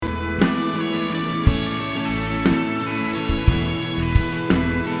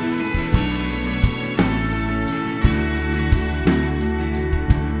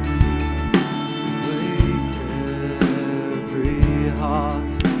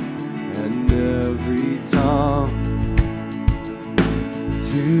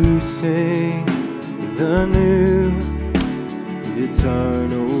to sing the new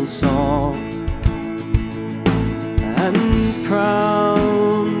eternal song and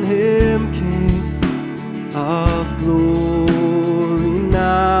crown him King of glory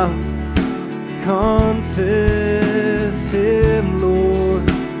now. Confess him Lord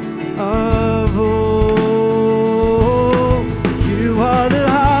of all. You are the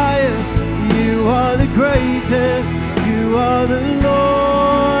highest, you are the greatest, you are the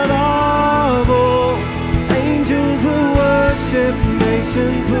Lord of all. Angels will worship,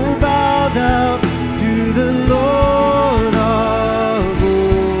 nations will bow down to the Lord of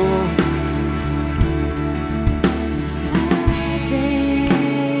all. A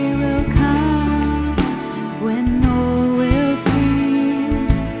day will come when all will sing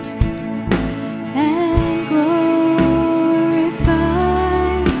and glorify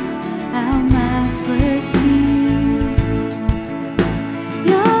our matchless King.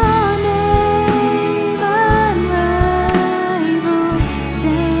 Your name unrivaled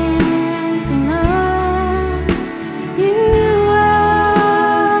stands alone. You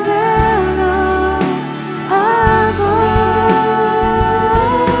are the Lord of all.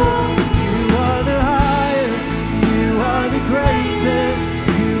 You are the highest, you are the greatest,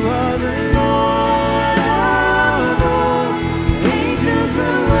 you are the Lord of all. Angels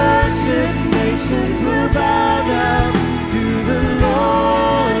will worship, nations will bow down to the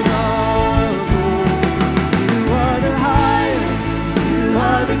Lord of all. You are the highest, you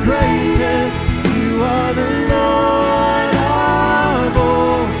are the greatest, you are the Lord of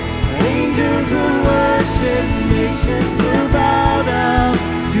all. Angels will worship, nations will bow down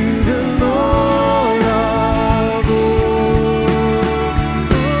to the Lord of all.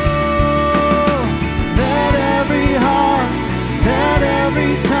 Let every heart, let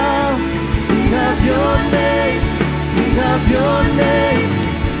every tongue sing of your name, sing of your name.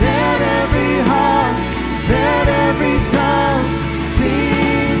 Let every heart, let every tongue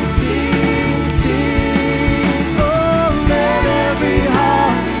sing, sing, sing. Oh, let every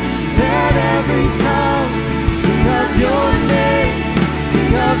heart, let every tongue sing of your name,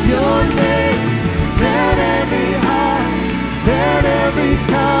 sing of your name. Let every heart, let every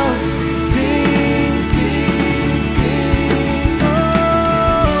tongue sing, sing, sing.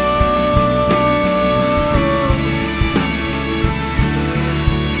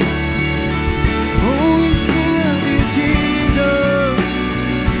 Oh, we sing of you, Jesus.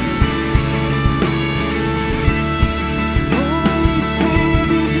 Oh, we sing of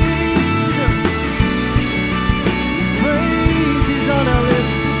you, Jesus. Praise is on our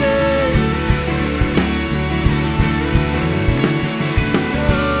lips today.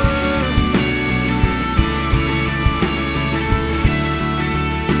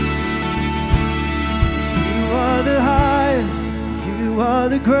 You are the highest, you are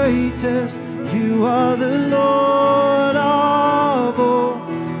the greatest, you are the Lord of all.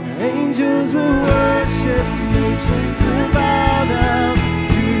 Angels will worship, nations will bow down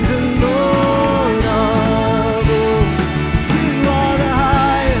to the Lord of all. You are the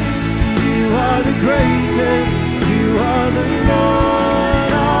highest, you are the greatest, you are the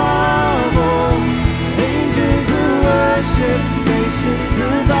Lord of all. Angels will worship, nations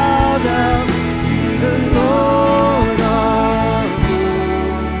will bow down to the Lord of all.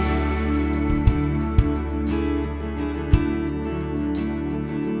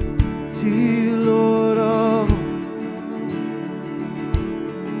 To you, Lord of all.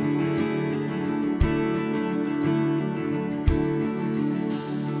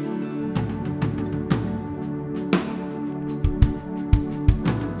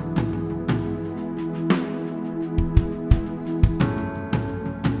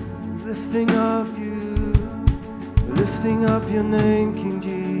 Lifting up your name, King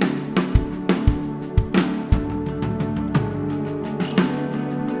Jesus.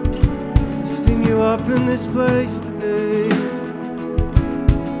 Lifting you up in this place today.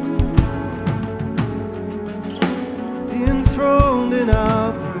 Be enthroned in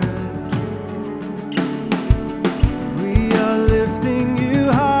our praise. We are lifting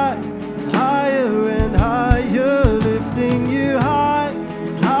you high, higher and higher, lifting you high,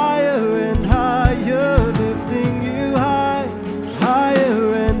 higher and higher, lifting you high,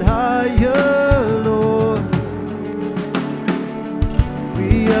 higher and higher, Lord.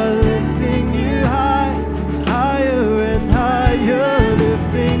 We are lifting you high, higher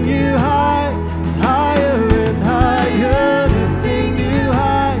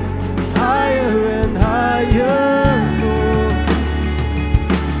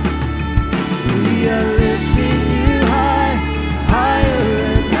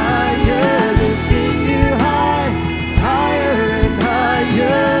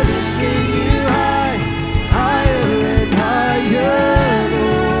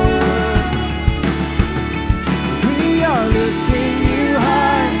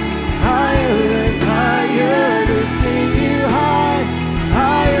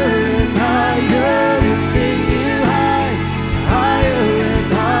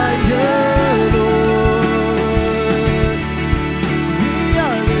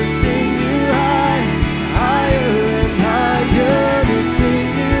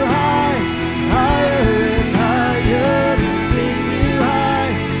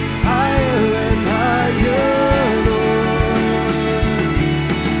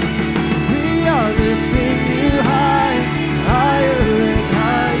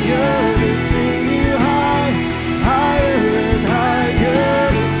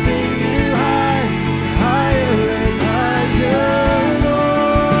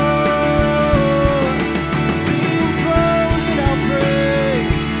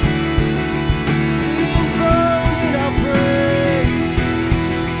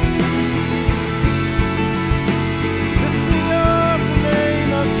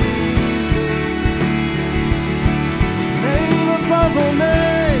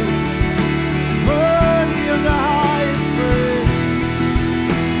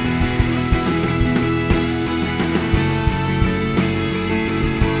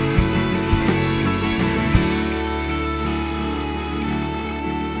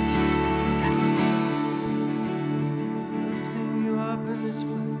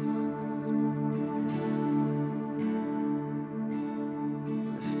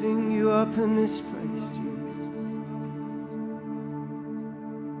up in this place, Jesus.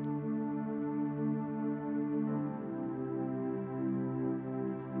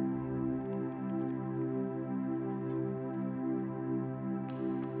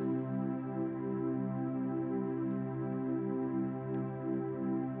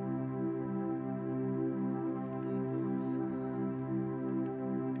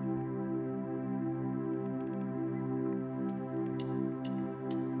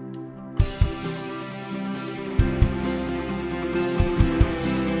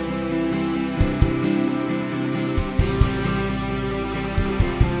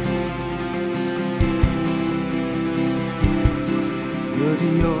 You're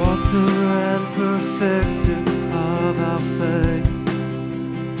the author and perfecter of our faith.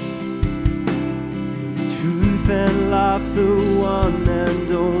 The truth and life, the one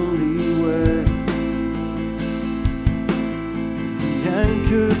and only way. The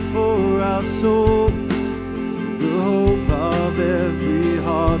anchor for our souls, the hope of every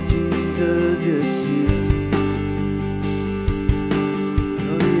heart. Jesus, it's you.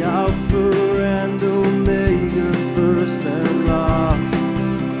 You're the Alpha and Omega, first and last.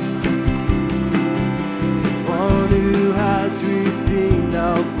 Who has redeemed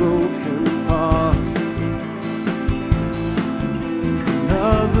our broken past,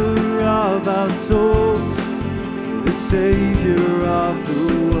 lover of our souls, the Savior of the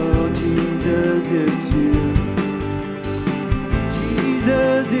world. Jesus, it's you.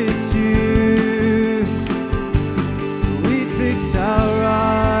 Jesus, it's you. We fix our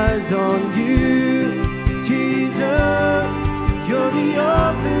eyes on you. Jesus, you're the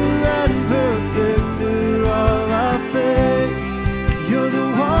author and perfecter of our faith. You're the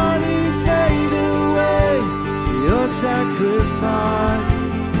one who's made a way. Your sacrifice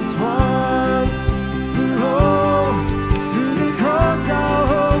is once for all. Through the cross our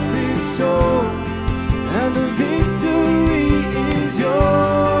hope is sure, and the victory is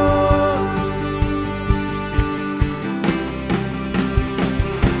yours.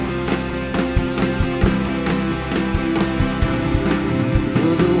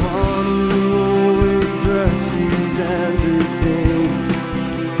 You're the one who always rescues and redeems,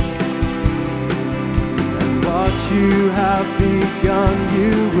 and what you have begun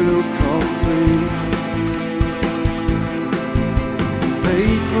you will complete.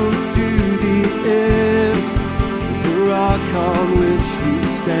 Faithful to the end, the rock on which we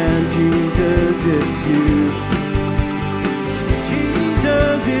stand. Jesus, it's you.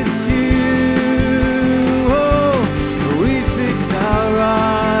 Jesus, it's you. Oh, we fix our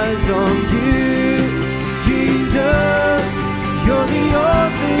eyes on you. Jesus, you're the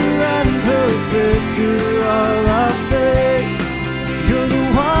author and perfecter of our faith. You're the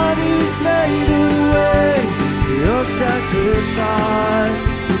one who's made a way. Your sacrifice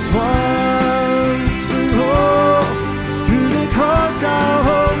was once for all. Through the cross our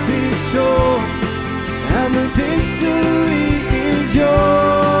hope is sure, and the victory is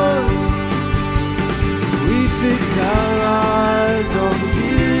yours. We fix our eyes on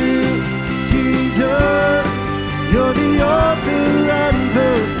you. Jesus, you're the author and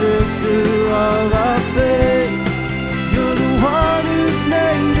perfecter of our faith. You're the one who's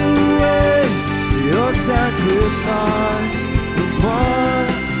made a way. Your sacrifice was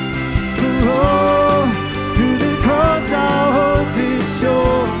once for all. Through the cross our hope is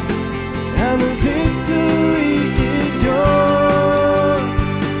sure, and the victory is yours.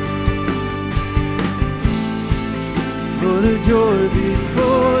 For the joy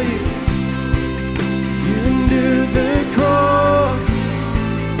before you, you endured the cross.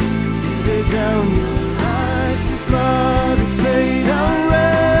 You laid down your life, your blood has paid our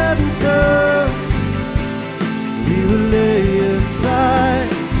ransom. We will lay aside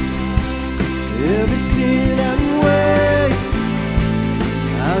every sin and weight.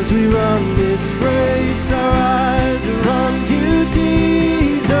 As we run this race, our eyes are on you,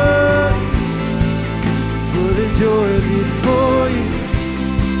 Jesus. For the joy before you,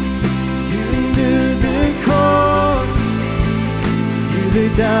 you endured the cross. You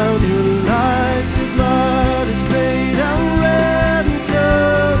laid down your life, your blood has paid our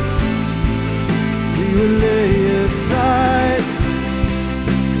ransom. We will lay aside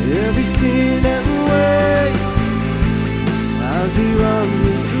every sin and weight. As we run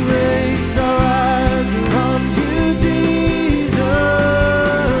this race, our eyes are on you, Jesus.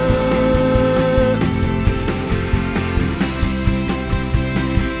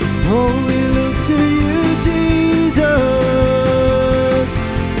 Oh, we look to you, Jesus.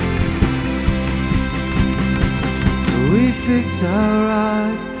 We fix our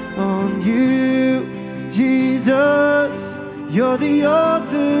eyes on you, Jesus. You're the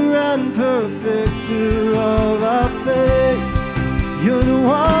author and perfecter of our faith. You're the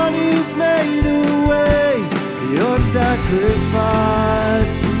one who's made a way. Your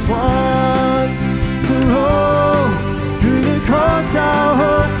sacrifice was once for all. Through the cross our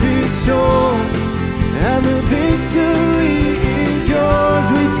hope is sure, and the victory is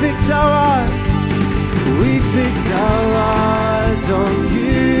yours. We fix our eyes on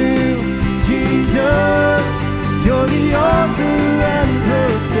you, Jesus. You're the author and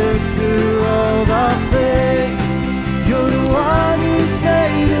perfecter of our faith. You're the one who's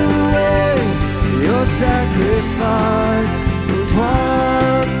made a way. Your sacrifice was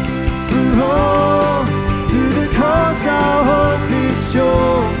once for all. Through the cross our hope is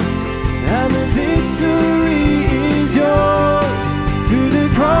sure, and the victory is yours. Through the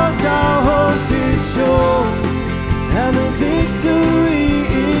cross our hope is sure, and the victory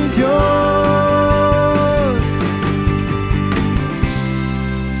is yours.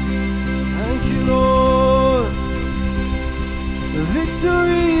 Thank you, Lord. The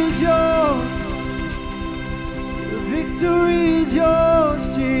victory is yours. The victory is yours,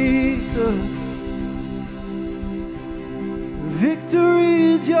 Jesus. The victory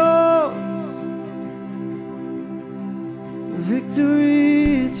is yours. The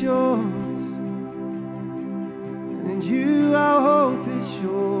victory is yours. And in you our hope is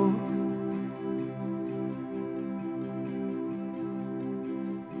sure.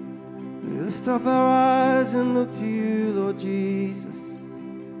 We lift up our eyes and look to you, Lord Jesus.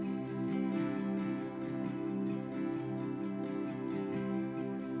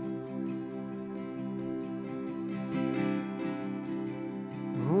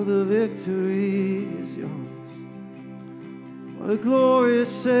 Oh, the victory is yours. What a glorious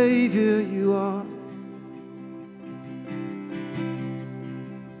Savior you are.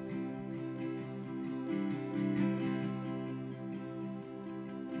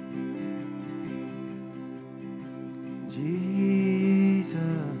 Jesus.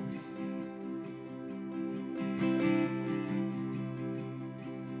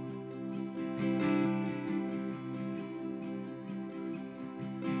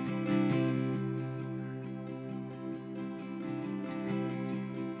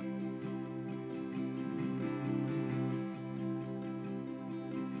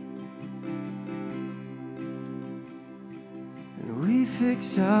 And we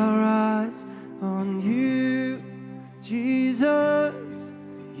fix our eyes on you, Jesus.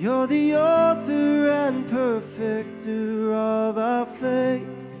 You're the author and perfecter of our faith.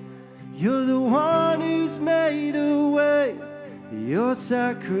 You're the one who's made a way. Your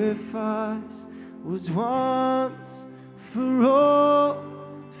sacrifice was once for all.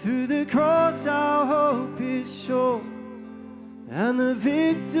 Through the cross our hope is sure, and the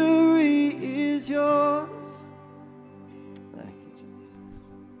victory is yours. Thank you, Jesus.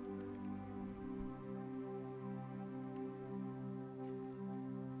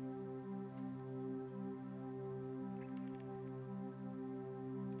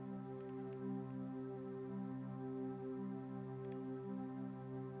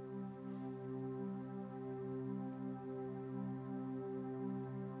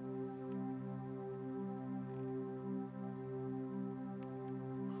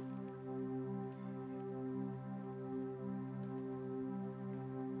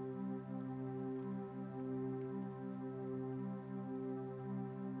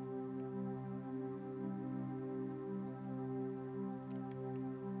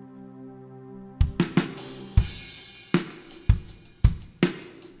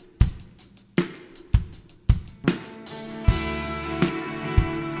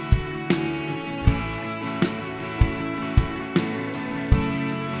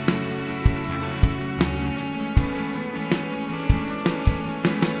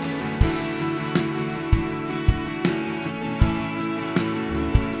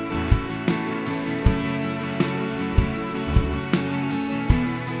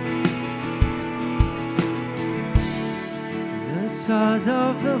 Size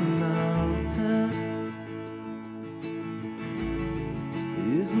of the mountain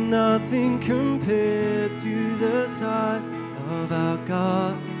is nothing compared to the size of our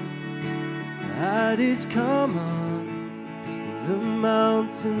God. At His command, the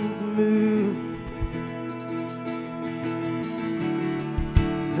mountains move.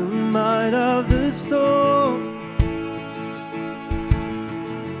 The might of the storm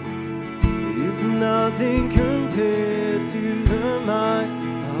is nothing compared to the might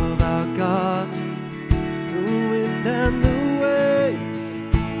of our God. The wind and the waves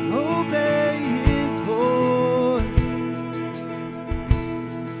obey His voice.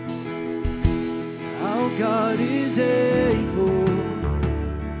 Our God is able.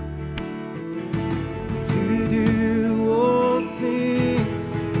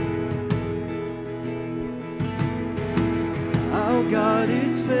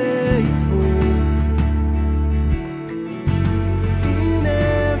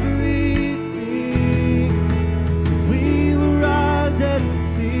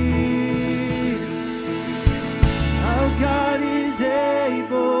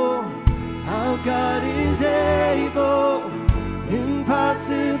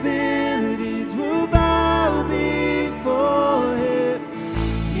 impossibilities will bow before Him.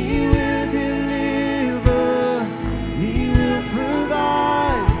 He will deliver, He will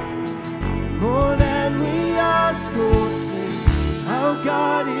provide more than we ask or think. Our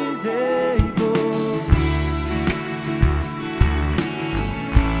God is able.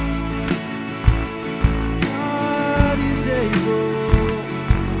 God is able.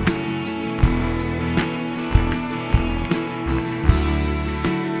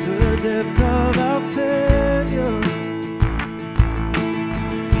 The depth of our failure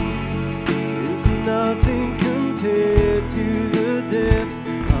is nothing compared to the depth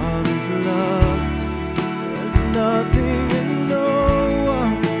of His love. There's nothing and no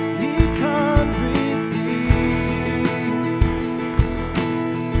one He can't redeem.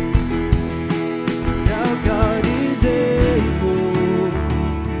 Our God is able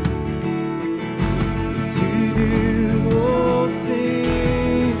to do all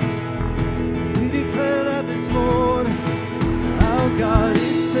things. We declare that this morning. Our God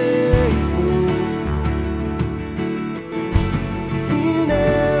is faithful in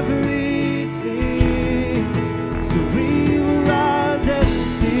everything. So we will rise and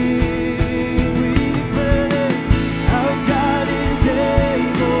sing. We declare that our God is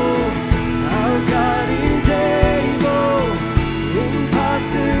able. Our God is able.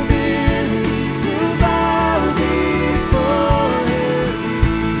 Impossibilities will bow before Him.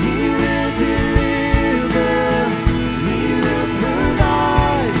 He will deliver. He will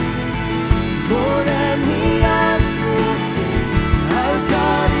provide more than we ask or think. Our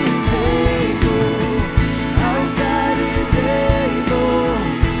God is able. Our God is able.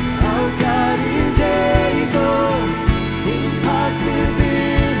 Our God is able.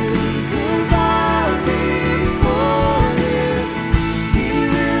 Impossibilities will bow before Him. He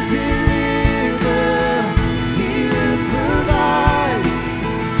will deliver. He will provide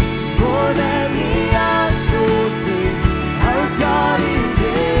more than we ask or think. Our God is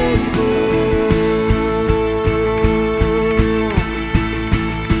able.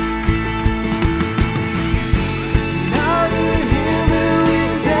 Now to Him who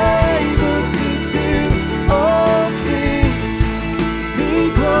is able to do all things, be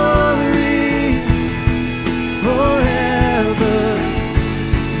glory forever.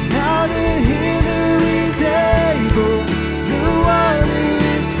 Now to Him who is able, the one who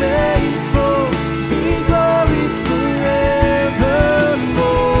is faithful, be glory forevermore.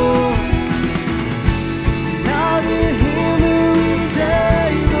 Now to Him who is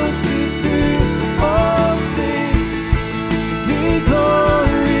able to do all things, be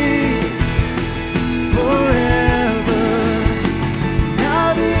glory forever. Now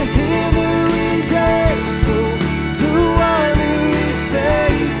to Him who is able, the one who is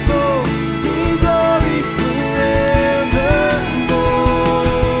faithful, be glory forevermore.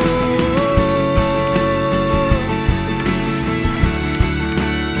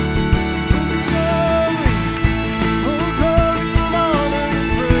 Glory, and honor and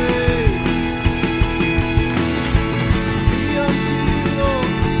praise be unto you, Lord.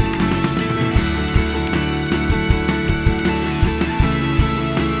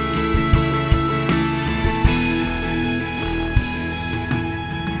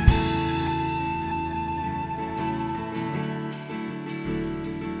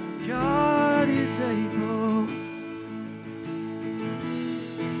 God is able.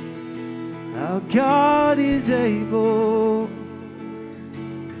 Our God is able.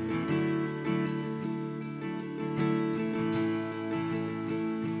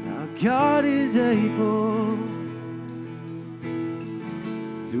 Our God is able.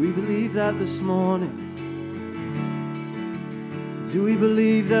 Do we believe that this morning? Do we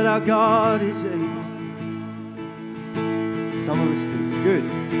believe that our God is able? Some of us do. Good.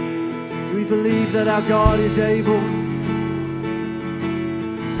 Do we believe that our God is able?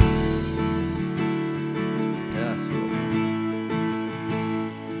 Yes, Lord.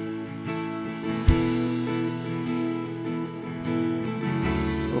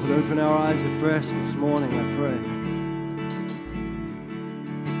 Lord, open our eyes afresh this morning, I pray,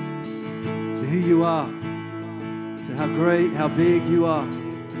 to who you are, to how great, how big you are.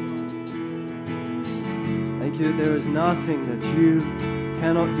 Thank you that there is nothing that you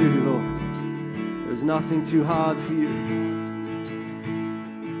cannot do, Lord. There is nothing too hard for you.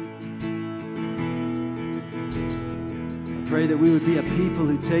 I pray that we would be a people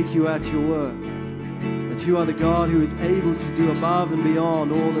who take you at your word, that you are the God who is able to do above and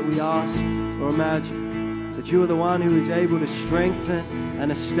beyond all that we ask or imagine, that you are the one who is able to strengthen and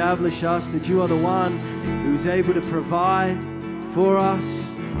establish us, that you are the one who is able to provide for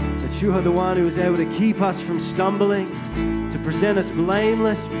us, that you are the one who is able to keep us from stumbling, to present us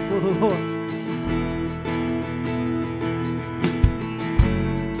blameless before the Lord.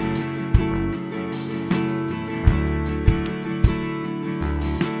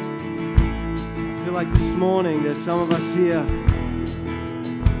 I feel like this morning there's some of us here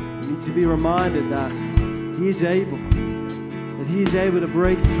who need to be reminded that He is able, that He is able to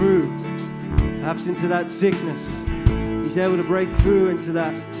break through perhaps into that sickness. He's able to break through into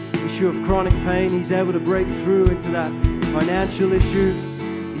that issue of chronic pain. He's able to break through into that financial issue.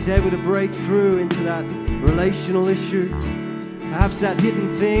 He's able to break through into that relational issue. Perhaps that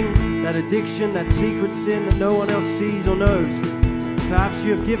hidden thing, that addiction, that secret sin that no one else sees or knows. Perhaps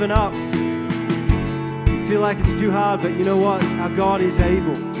you have given up. You feel like it's too hard, but you know what? Our God is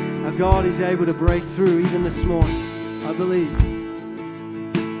able. Our God is able to break through even this morning. I believe.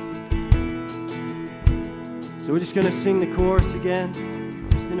 So we're just going to sing the chorus again,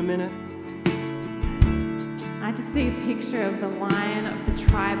 just in a minute. I just see a picture of the Lion of the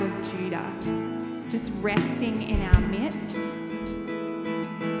tribe of Judah just resting in our midst.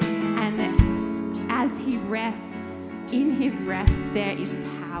 And as He rests, in His rest there is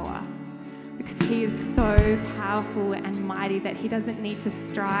power. Because He is so powerful and mighty that He doesn't need to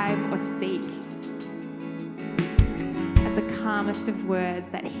strive or seek. At the calmest of words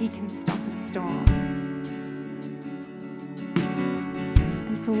that He can stop a storm.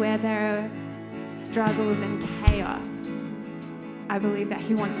 For where there are struggles and chaos, I believe that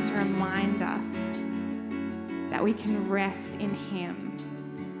He wants to remind us that we can rest in Him.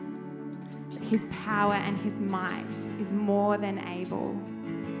 That His power and His might is more than able.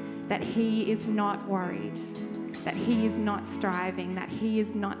 That He is not worried. That He is not striving. That He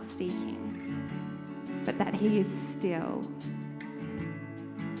is not seeking. But that He is still.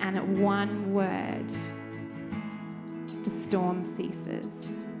 And at one word, the storm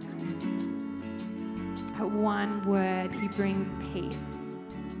ceases. At one word, He brings peace.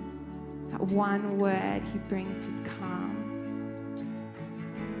 At one word, He brings His calm.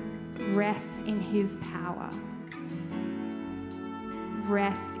 Rest in His power.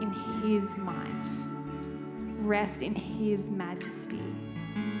 Rest in His might. Rest in His majesty.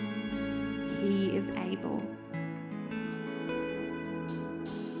 He is able.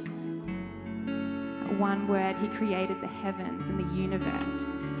 One word, He created the heavens and the universe.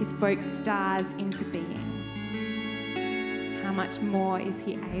 He spoke stars into being. How much more is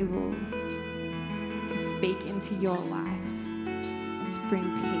He able to speak into your life and to bring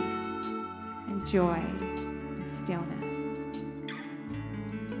peace and joy and stillness?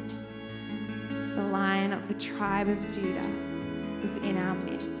 The Lion of the tribe of Judah is in our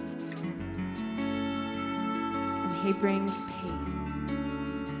midst. And He brings peace.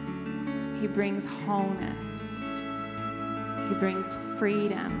 He brings wholeness. He brings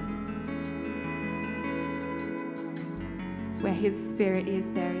freedom. Where His Spirit is,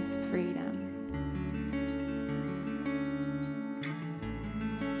 there is freedom.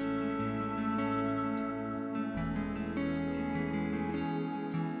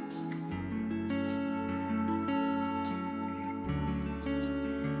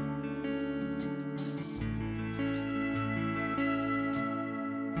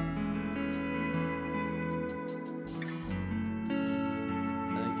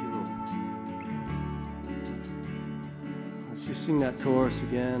 Just sing that chorus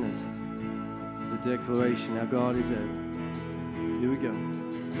again as a declaration. Our God is able. Here we go.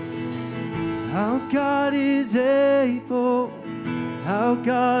 Our God is able. Our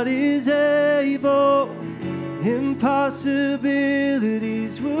God is able.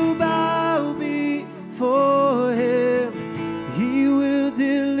 Impossibilities will bow before Him. He will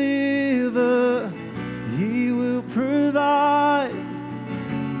deliver. He will provide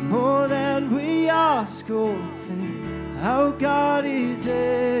more than we ask or think. Our God is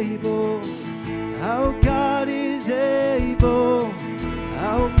able. Our God is able.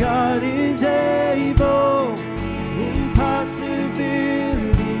 Our God is able.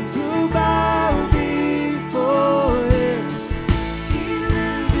 Impossibilities will bow before Him. He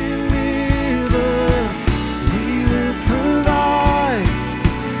will deliver. He will provide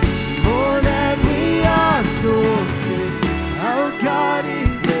more than we ask or think. Our God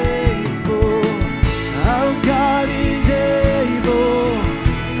is able. Our God is able.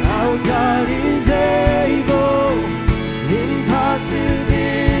 Our God is able.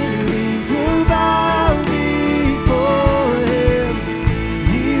 Impossibilities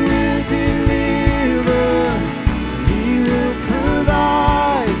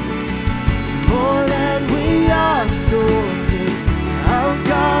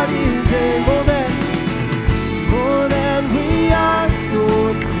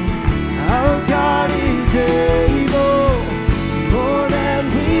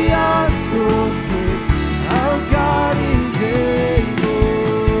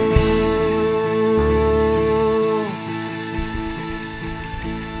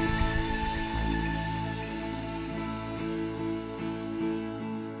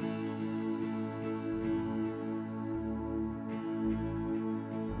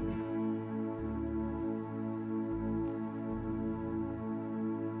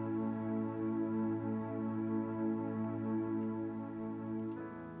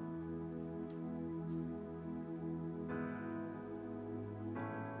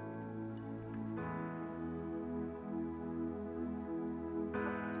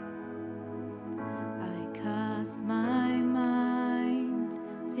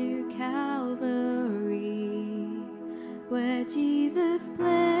Calvary, where Jesus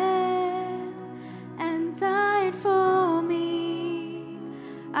bled and died for me.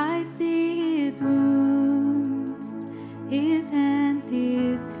 I see his wounds, his hands,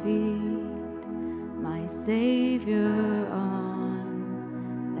 his feet, my Savior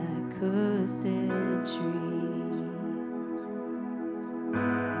on that cursed tree.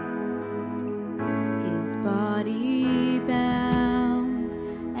 His body bound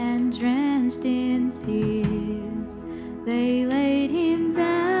and drenched in tears, they laid him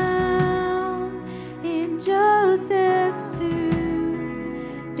down in Joseph's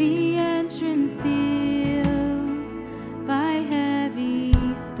tomb, the entrance sealed by heavy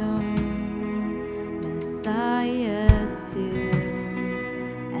stone, Messiah still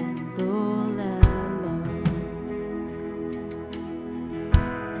and all alone.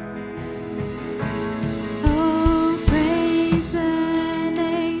 Oh, praise the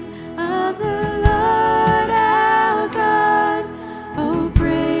name of the Lord our God. Oh,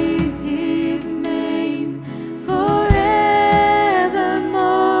 praise his name forevermore.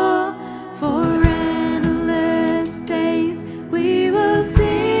 For endless days we will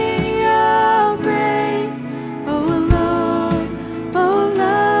sing your praise. Oh Lord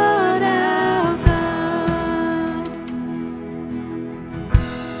our God.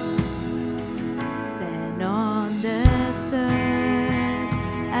 Then on the third,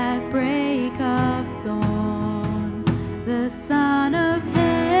 at break of dawn, the Son of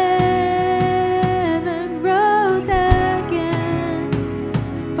Heaven rose again.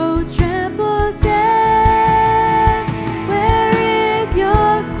 Oh, tremble death, where is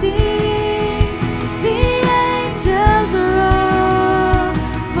your sting? The angels roar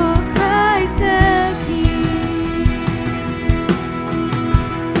for Christ the King.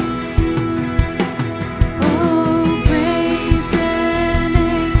 Oh, praise the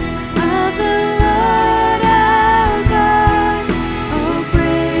name of the Lord our God. Oh,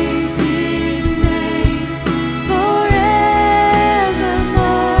 praise his name forevermore.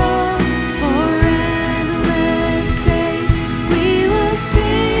 For endless days we will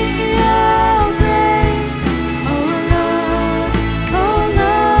sing your praise. Oh Lord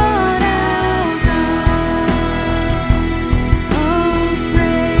our God. Oh,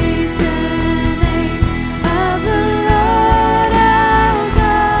 praise the name of the Lord our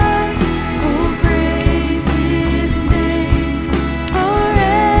God. Oh, praise his name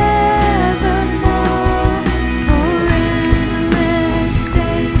forevermore. For endless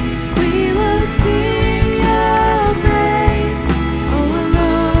days we will sing your praise. Oh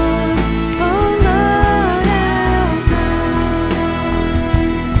Lord our God.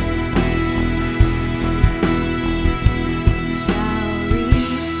 Shall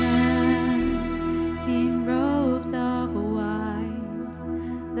return in robes of white,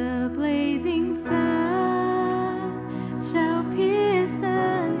 the blazing sun shall pierce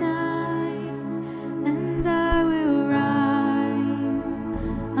the night, and I will rise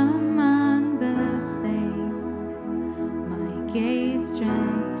among the saints, my gaze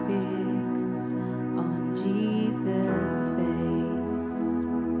transfixed on Jesus' face.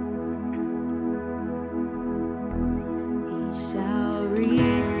 He shall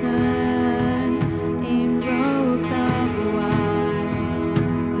return in robes of white,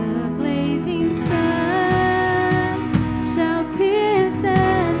 the blazing sun shall pierce the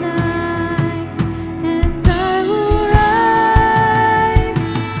night, and I will rise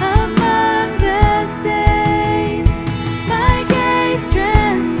among the saints, my gaze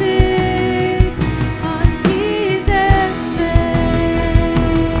transfixed on Jesus'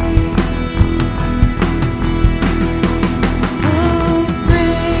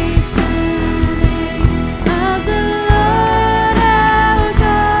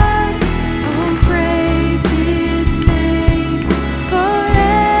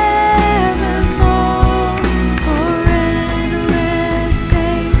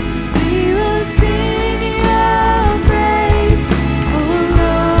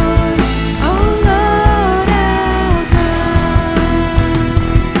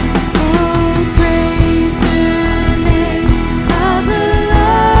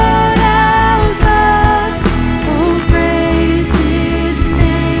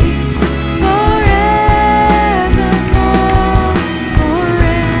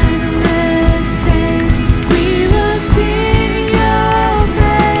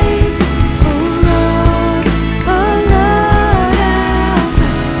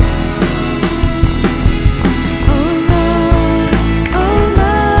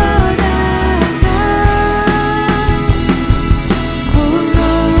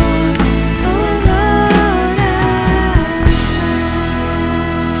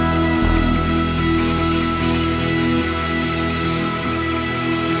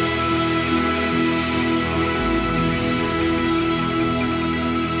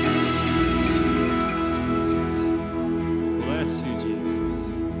 bless you,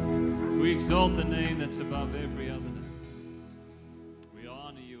 Jesus. We exalt the name that's above every other